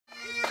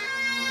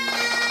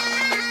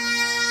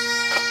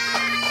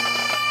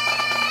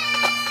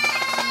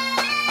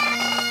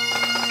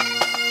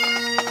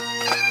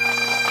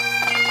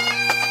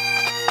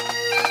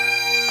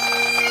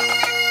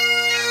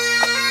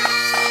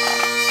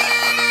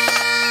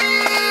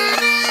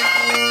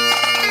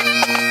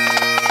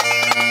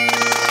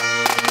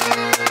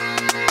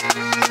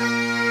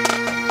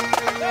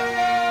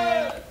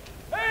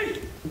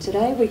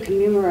we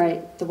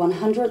commemorate the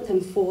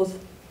 104th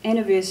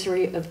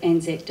anniversary of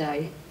ANZAC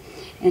Day,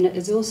 and it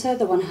is also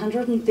the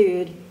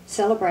 103rd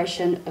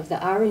celebration of the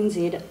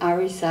RNZ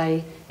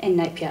RSA and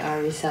Napier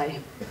RSA.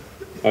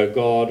 O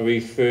God, we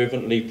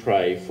fervently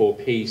pray for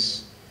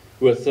peace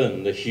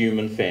within the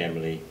human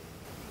family,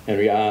 and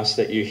we ask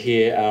that you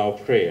hear our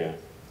prayer.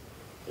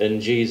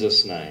 In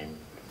Jesus' name,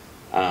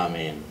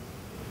 Amen.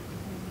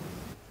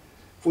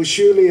 For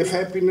surely if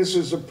happiness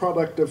is a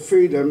product of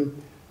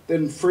freedom,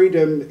 then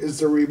freedom is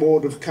the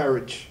reward of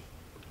courage.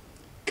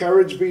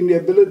 Courage being the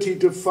ability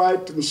to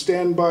fight and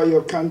stand by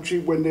your country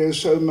when there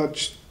is so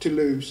much to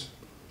lose.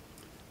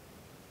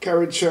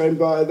 Courage shown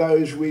by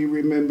those we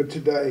remember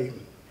today.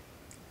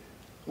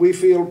 We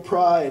feel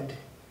pride,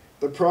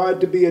 the pride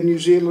to be a New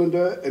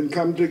Zealander and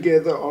come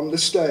together on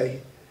this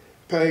day,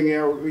 paying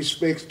our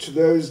respects to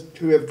those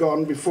who have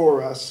gone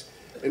before us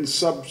and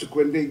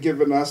subsequently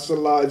given us the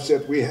lives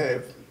that we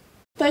have.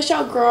 They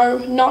shall grow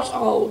not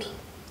old,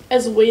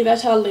 as we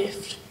that are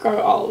left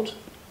grow old.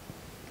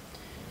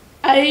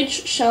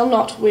 Age shall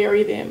not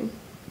weary them,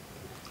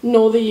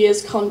 nor the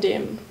years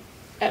condemn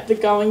at the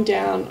going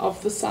down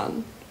of the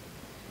sun.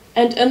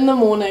 And in the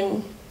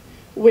morning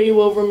we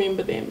will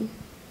remember them.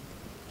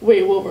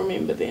 We will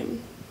remember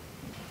them.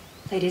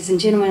 Ladies and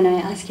gentlemen, I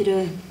ask you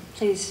to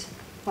please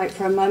wait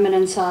for a moment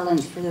in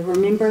silence for the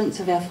remembrance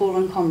of our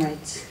fallen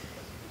comrades.